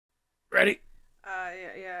Ready?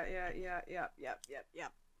 Yeah.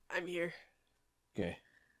 I'm here. Okay.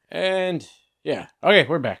 And yeah. Okay,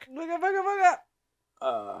 we're back. Gotta Gotta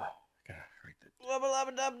write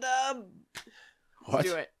that. Let's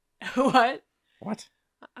do it. What? What?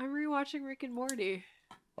 I'm rewatching Rick and Morty.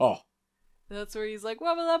 Oh. That's where he's like,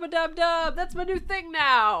 wubba lubba dub dub, that's my new thing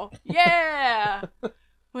now. Yeah. What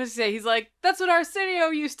does he say? He's like, that's what Arsenio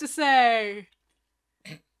used to say.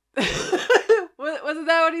 Wasn't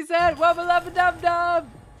that what he said? Wubba lubba dub dub.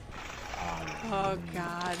 Oh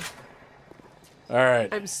God. All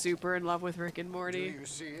right. I'm super in love with Rick and Morty.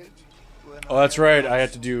 Oh, that's right. I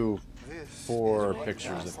had to do 4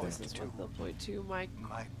 pictures, I think. This is 1.2. My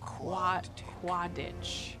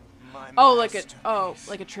quaditch. Oh, like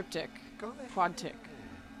a triptych. Quadtic.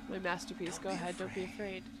 My masterpiece. Go ahead, don't be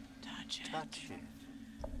afraid. Touch it.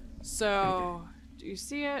 So, do you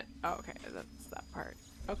see it? Oh, okay, that's that part.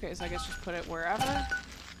 Okay, so I guess just put it wherever.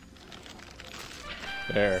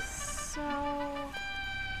 There. So...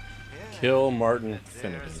 Kill Martin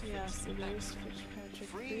Finnegan. Yes, the nice Fitzpatrick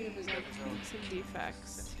freedom is like kinks and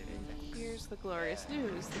defects. And here's the glorious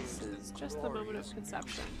news. This is just the moment of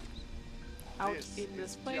conception. Out in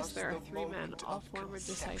this place, there are 3 men, all former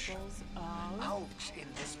disciples of... Out in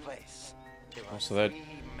this place. Oh, so that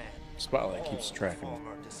spotlight keeps track of me.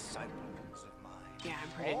 Yeah,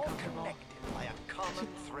 I'm pretty uncomfortable. By a common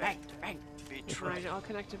thread. Right, all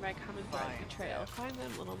connected by a common thread. Betrayal. Find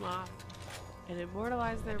them, little moth, and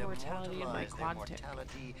immortalize their mortality in my quadtic.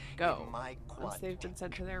 Go. Once they've been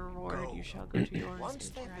sent to their reward, you shall go to yours.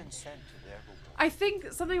 I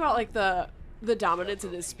think something about like the dominance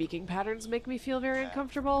in his speaking patterns make me feel very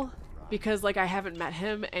uncomfortable, because like I haven't met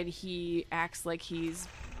him and he acts like he's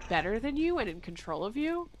better than you and in control of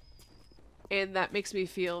you, and that makes me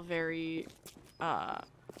feel very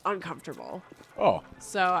uncomfortable. Oh.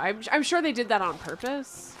 So I'm sure they did that on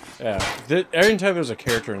purpose. Yeah. Every time there's a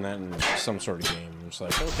character in that in some sort of game, it's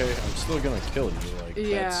like, okay, I'm still gonna kill you. Like,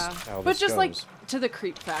 yeah. That's how but this just goes. like to the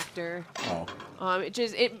creep factor. Oh.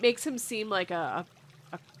 It makes him seem like a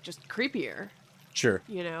just creepier. Sure.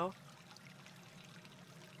 You know.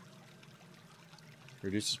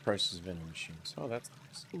 Reduces prices of vending machines. Oh, that's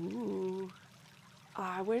nice. Ooh. Oh,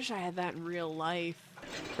 I wish I had that in real life.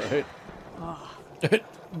 Right. Oh.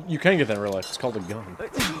 You can get that in real life. It's called a gun.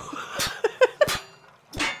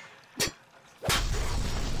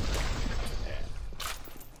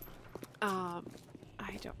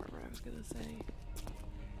 I don't remember what I was gonna say.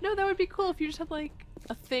 No, that would be cool if you just had like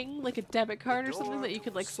a thing, like a debit card or something that you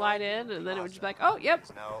could like slide in, and then it would just be like, oh, yep,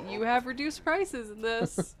 you have reduced prices in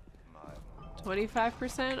this.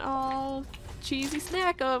 25% off cheesy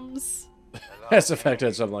snackums. Mass Effect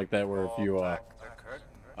had something like that where if you,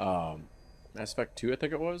 Mass Effect 2, I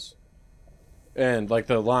think it was? And, like,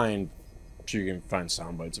 the line, so you can find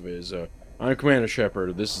sound bites of it, is, I'm Commander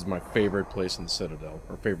Shepard, this is my favorite place in the Citadel,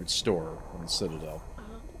 or favorite store in the Citadel.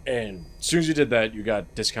 And as soon as you did that, you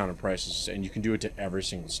got discounted prices, and you can do it to every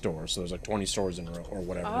single store. So there's like 20 stores in a row, or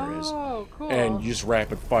whatever there is. Oh, cool. And you just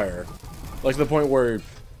rapid fire. Like to the point where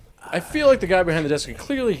I feel like the guy behind the desk can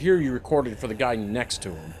clearly hear you recording for the guy next to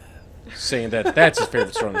him, saying that that's his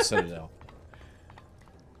favorite store in the Citadel.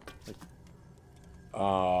 Like,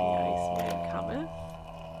 Cometh?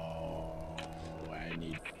 I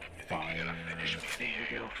need fire. I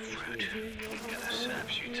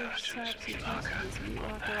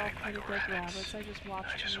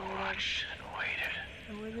just watched and waited.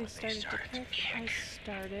 And when they started to cook, I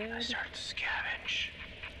started to scavenge.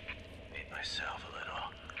 Made myself a little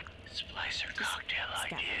splicer cocktail I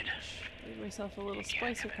did. Made myself a little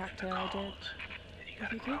spicer cocktail I did.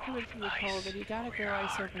 If you can't come in from the cold, then you gotta grow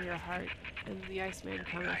ice over your heart. And the Iceman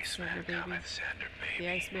cometh, Sander baby. The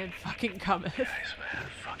Iceman fucking cometh. The Iceman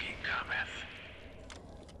fucking cometh.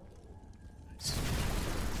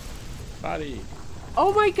 Body.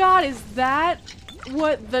 Oh my god, is that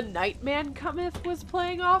what the Nightman Cometh was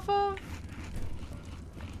playing off of?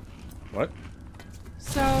 What?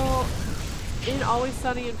 So, in Always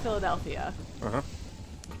Sunny in Philadelphia,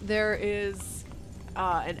 there is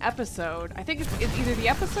an episode. I think it's either the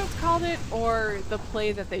episode's called it or the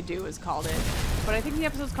play that they do is called it. But I think the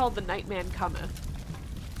episode's called The Nightman Cometh.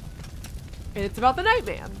 And it's about the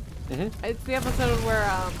Nightman. It's the episode where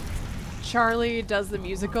Charlie does the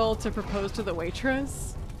musical to propose to the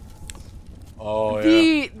waitress. Oh,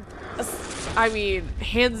 yeah. I mean,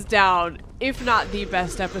 hands down, if not the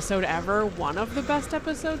best episode ever, one of the best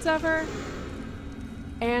episodes ever.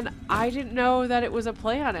 And I didn't know that it was a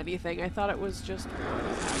play on anything. I thought it was just what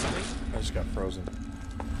was happening. I just got frozen.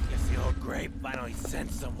 Guess the old grape finally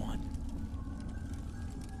sent someone.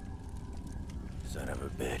 Son of a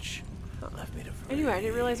bitch. Left me to freeze. Anyway, I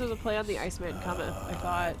didn't realize there was a play on the ICEMAN COMETH. I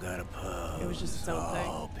thought Got a pose it was just its own thing.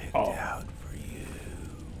 all picked Oh. out for you.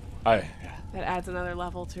 That adds another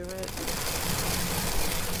level to it.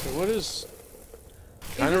 So what is? Is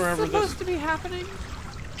Kind of this remember supposed this. to be happening?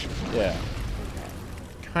 Yeah, Okay.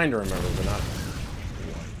 kind of remember, but not.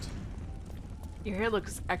 Your hand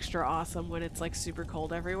looks extra awesome when it's like super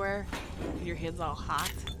cold everywhere. And your hand's all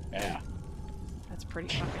hot. Yeah. That's pretty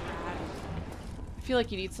fucking rad. I feel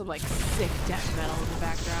like you need some like sick death metal in the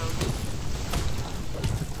background.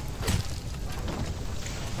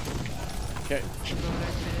 Okay. I don't know what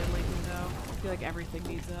I've been in lately though. I feel like everything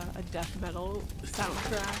needs a death metal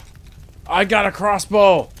soundtrack. I got a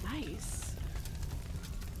crossbow. Nice.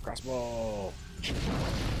 Crossbow.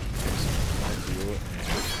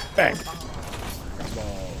 Bang.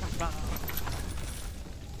 Crossbow.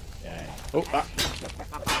 Yeah. Oh. Ah.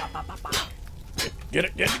 Get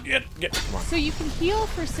it. Come on. So you can heal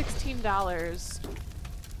for $16,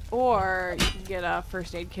 or you can get a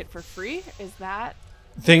first aid kit for free. Is that?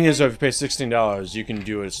 Thing is, if you pay $16, you can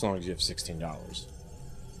do it as long as you have $16.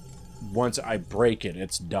 Once I break it,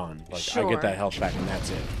 it's done. Like I Sure. get that health back, and that's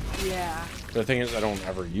it. Yeah. The thing is, I don't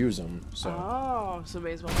ever use them, so. Oh, so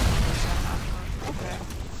may as well. Okay.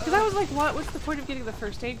 Because I was like, what's the point of getting the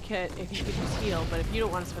first aid kit if you can just heal? But if you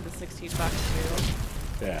don't want to spend the $16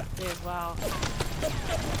 too, Yeah. may as well.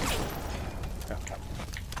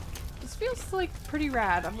 This feels like pretty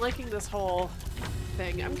rad. I'm liking this whole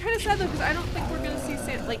thing. I'm kind of sad though because I don't think we're gonna see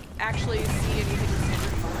actually see anything with Sandra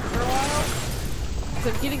for a while.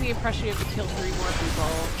 Because I'm getting the impression you have to kill 3 more people,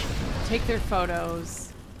 take their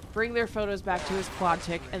photos, bring their photos back to his quad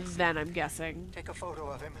tick, and then I'm guessing. Take a photo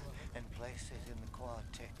of him and place it in the quad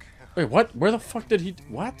tick. Wait, what? Where the fuck did he?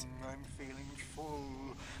 What? I'm feeling full.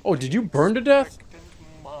 Oh, did you burn to death?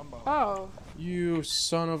 Expectant mama. Oh, You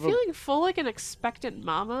son of a. feeling full like an expectant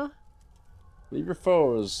mama. Leave your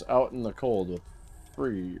foes out in the cold with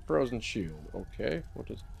frozen shield. Okay. What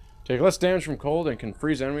does? Take less damage from cold and can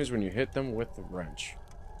freeze enemies when you hit them with the wrench.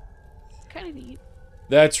 Kind of neat.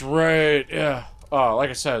 That's right. Yeah.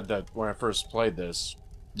 Like I said, that when I first played this,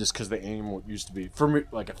 just because the aim used to be for me,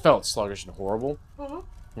 like it felt sluggish and horrible when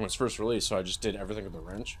it was first released. So I just did everything with the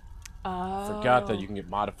wrench. Oh. Forgot that you can get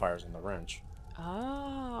modifiers in the wrench.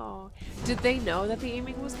 Oh. Did they know that the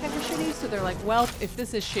aiming was kind of shitty? So they're like, well, if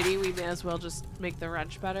this is shitty, we may as well just make the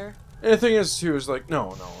wrench better. And the thing is, too, is like,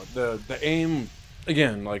 no. The aim,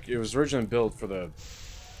 again, like, it was originally built for the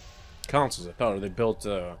consoles, I thought. Or they built,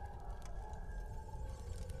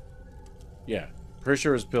 yeah. Pretty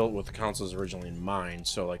sure it was built with the consoles originally in mind.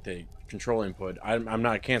 So, like, the control input,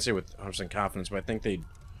 I can't say with 100% confidence, but I think they...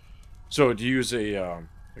 So, to use a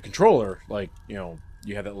controller, like, you know,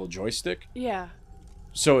 you have that little joystick. Yeah.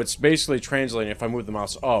 So it's basically translating, if I move the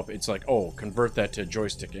mouse up, it's like, oh, convert that to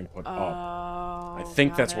joystick input up. I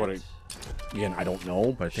think that's what it... Again, I don't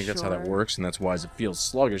know, but I think that's how that Sure. works, and that's why it feels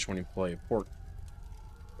sluggish when you play a port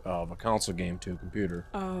of a console game to a computer.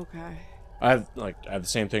 Oh, okay. I have the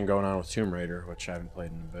same thing going on with Tomb Raider, which I haven't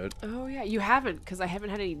played in a bit. Oh, yeah. You haven't, because I haven't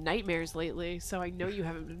had any nightmares lately, so I know you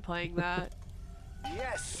haven't been playing that.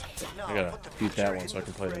 Yes. Now I gotta put the beat that picture one so I in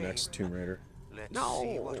can play the frame. next Tomb Raider. Let's No.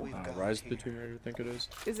 see what we've got Rise of the here. Tomb Raider, I think it is.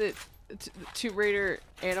 Is it Tomb Raider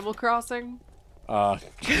Animal Crossing? Can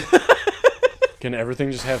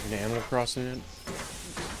everything just have an Animal Crossing in it?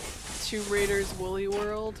 Tomb Raider's Woolly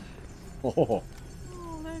World? Oh,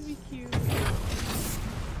 Oh, that'd be cute.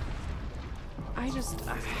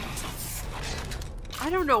 I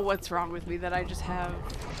don't know what's wrong with me that I just have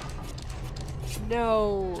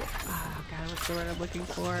no... Oh, God, what's the word I'm looking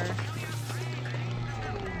for?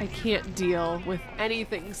 I can't deal with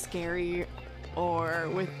anything scary or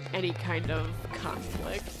with any kind of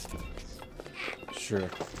conflict. sure.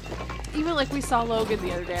 Even like we saw Logan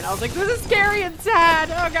the other day and I was like, this is scary and sad!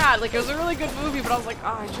 Oh God, like it was a really good movie, but I was like,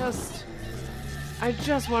 oh, I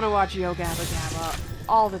just want to watch Yo Gabba Gabba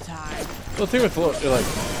all the time. Well, the thing with like,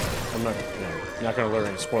 I'm not gonna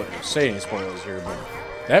learn say any spoilers here, but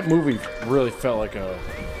that movie really felt like a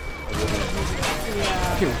really good movie.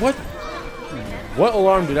 Yeah. Okay, what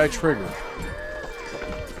alarm did I trigger?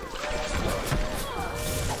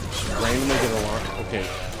 Just randomly get an alarm. Okay,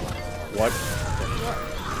 what?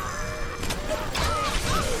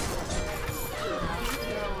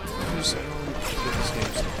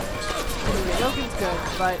 Logan's good,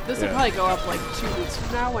 but this will Yeah. probably go up like 2 weeks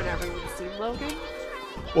from now when everyone's seen Logan.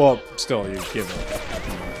 Well, still, you give it.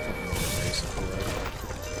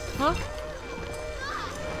 Huh?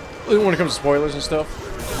 When it comes to spoilers and stuff.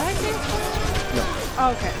 I think so. No.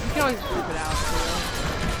 Oh, okay, you can always bleep it out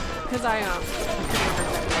too. Because I can't remember exactly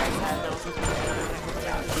what I said, and I was looking at it, and I hope it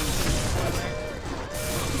out.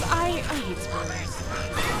 'Cause I hate spoilers.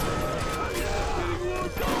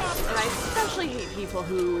 And I especially hate people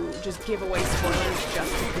who just give away spoilers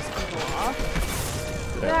just to piss people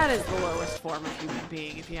off. Yeah. That is the lowest form of human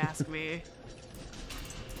being, if you ask me.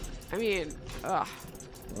 I mean, ugh.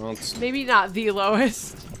 Well, it's Maybe not the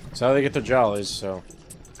lowest. how they get their jollies, so.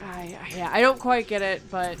 Yeah, I don't quite get it,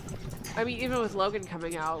 but I mean, even with Logan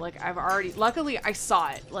coming out, like luckily I saw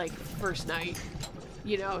it like first night,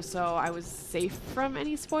 you know, so I was safe from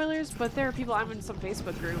any spoilers. But there are people, I'm in some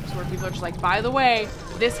Facebook groups where people are just like, by the way,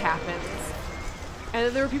 this happens. And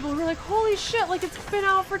then there were people who were like, holy shit, like it's been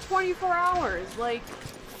out for 24 hours. Like,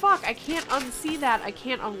 fuck, I can't unsee that. I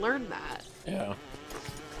can't unlearn that. Yeah.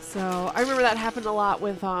 So I remember that happened a lot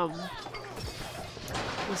with the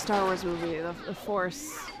Star Wars movie, the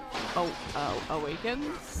Force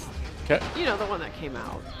Awakens. Okay. You know, the one that came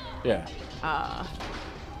out. Yeah.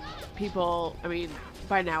 People, I mean,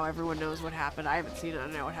 by now everyone knows what happened. I haven't seen it, I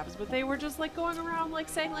don't know what happens, but they were just like going around like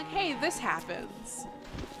saying like, hey, this happens.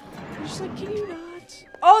 I'm just like, can you not?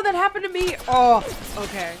 Oh, that happened to me. Oh,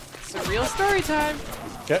 okay. So real story time.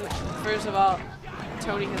 Okay. First of all,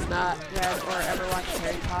 Tony has not read or ever watched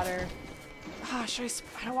Harry Potter. Ah,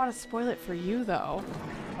 I don't want to spoil it for you though.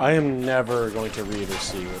 I am never going to read or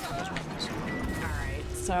see what goes on. Alright,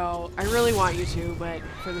 so I really want you to, but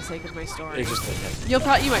for the sake of my story. It's just like, You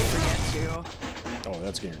might forget to. oh,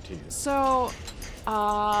 that's guaranteed. So,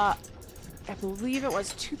 I believe it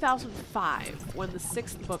was 2005 when the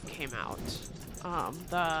 6th book came out.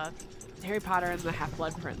 The Harry Potter and the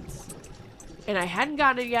Half-Blood Prince. And I hadn't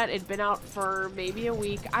gotten it yet. It'd been out for maybe a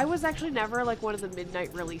week. I was actually never like one of the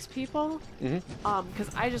midnight release people.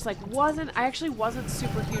 Because I just like I actually wasn't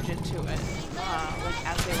super huge into it. Like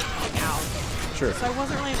as they were coming out. Sure. So I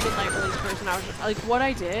wasn't really a midnight release person. I was just, like, what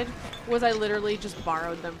I did was I literally just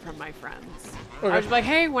borrowed them from my friends. Okay. I was like,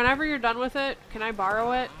 hey, whenever you're done with it, can I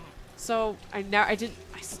borrow it? So I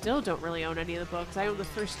still don't really own any of the books. I own the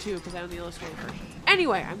first 2 because I own the illustrated versions.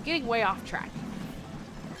 Anyway, I'm getting way off track.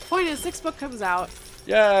 Point is, 6th book comes out.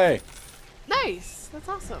 Yay! Nice! That's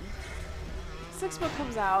awesome. 6th book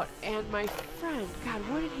comes out, and my friend, God,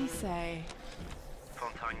 what did he say?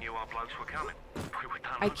 Fontaine knew our blokes were coming. We were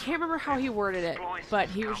done. I can't remember how he worded it, but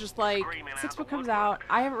he was just like, 6th book comes out,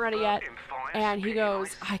 I haven't read it yet, and he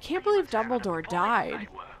goes, I can't believe Dumbledore died.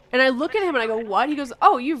 And I look at him and I go, what? He goes,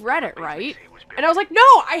 oh, you've read it, right? And I was like, no,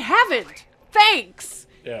 I haven't! Thanks!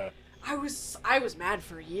 Yeah. I was mad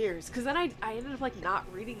for years, because then I ended up like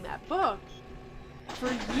not reading that book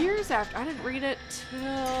for years after. I didn't read it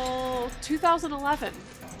till 2011.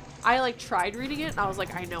 I like tried reading it and I was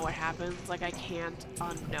like, I know what happens, like I can't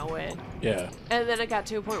unknow it. Yeah. And then it got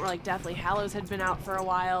to a point where like Deathly Hallows had been out for a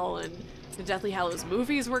while and the Deathly Hallows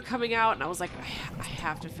movies were coming out and I was like, I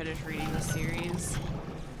have to finish reading this series.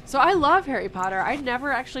 So I love Harry Potter. I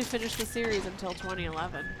never actually finished the series until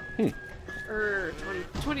 2011. Or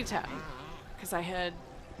 2010, because I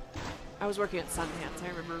was working at Sundance. I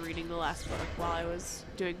remember reading the last book while I was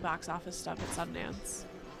doing box office stuff at Sundance.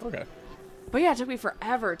 Okay. But yeah, it took me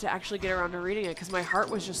forever to actually get around to reading it because my heart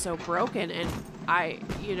was just so broken, and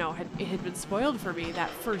it had been spoiled for me that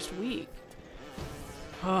first week.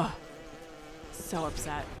 Ugh. So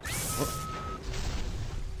upset.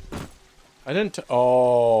 I didn't.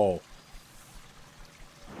 Oh.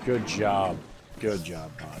 Good job. Good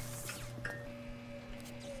job, Pod.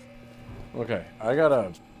 Okay, I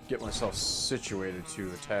gotta get myself situated to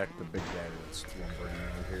attack the big daddy that's lumbering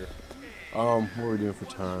around here. What are we doing for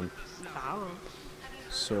time? Wow.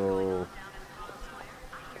 So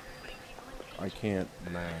I can't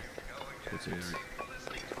math. It's easy.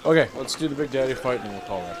 Okay, let's do the big daddy fight and then we'll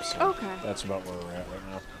call it episode. Okay. That's about where we're at right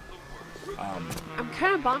now. I'm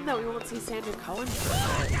kind of bummed that we won't see Sandra Cohen for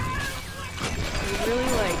a bit. I'm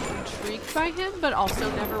really like intrigued by him, but also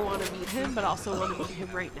never want to meet him, but also want to meet him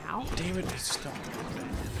right now. Damn it, it's stuck.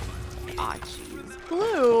 Aw, jeez.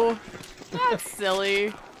 Blue! That's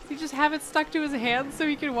silly. You just have it stuck to his hand so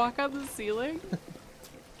he can walk on the ceiling?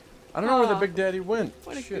 I don't know where the Aw. big daddy went.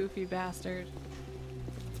 What a Shit. goofy bastard.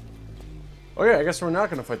 Oh yeah, I guess we're not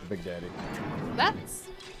gonna fight the big daddy. That's...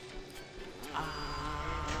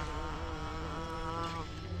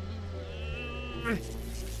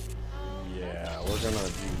 Yeah, we're gonna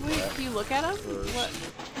do Wait, that can you look at him? first. What?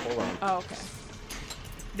 Hold on. Oh, okay.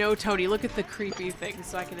 No, Tony, look at the creepy things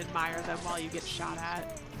so I can admire them while you get shot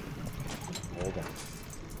at. Hold on.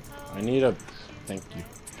 I need a thank you.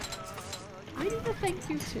 I need to thank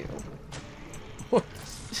you too.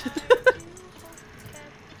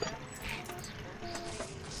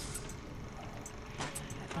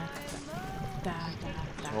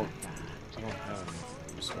 Oh, I don't have any.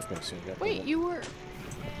 Okay, so you got Wait, the, you were...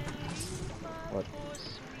 what?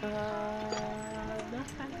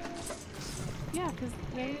 Yeah, because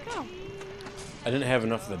there you go. I didn't have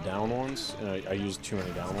enough of the down ones, and I used too many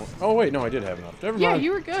down ones. Oh wait, no, I did have enough. Never Yeah, mind.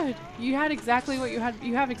 you were good. You had exactly what you had.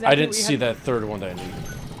 You have exactly. I didn't what you see had. that third one that I needed.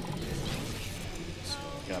 So,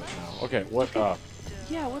 got it now. Okay, what?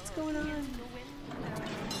 Yeah, what's going on?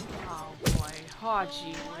 Oh boy, oh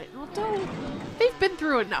gee, well, don't. They've been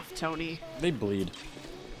through enough, Tony. They bleed.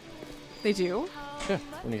 They do. Yeah,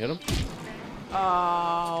 when you hit them.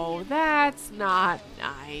 Oh, that's not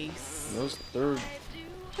nice. They're.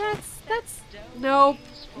 That's nope,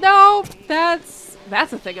 nope. That's a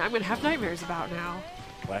thing I'm gonna have nightmares about now.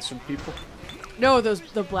 Blasted people? No,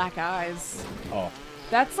 the black eyes. Oh.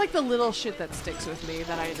 That's like the little shit that sticks with me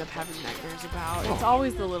that I end up having nightmares about. It's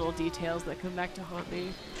always the little details that come back to haunt me.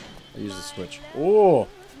 I use the switch. Oh.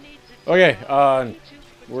 Okay,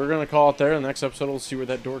 we're gonna call it there. The next episode we'll see where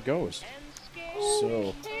that door goes.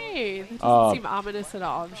 So Hey, that doesn't seem ominous at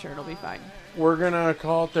all. I'm sure it'll be fine. we're gonna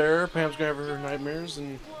call it there. Pam's gonna have her nightmares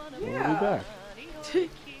and we'll be back.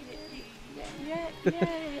 Yeah.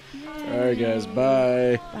 Alright guys,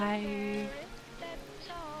 bye. Bye.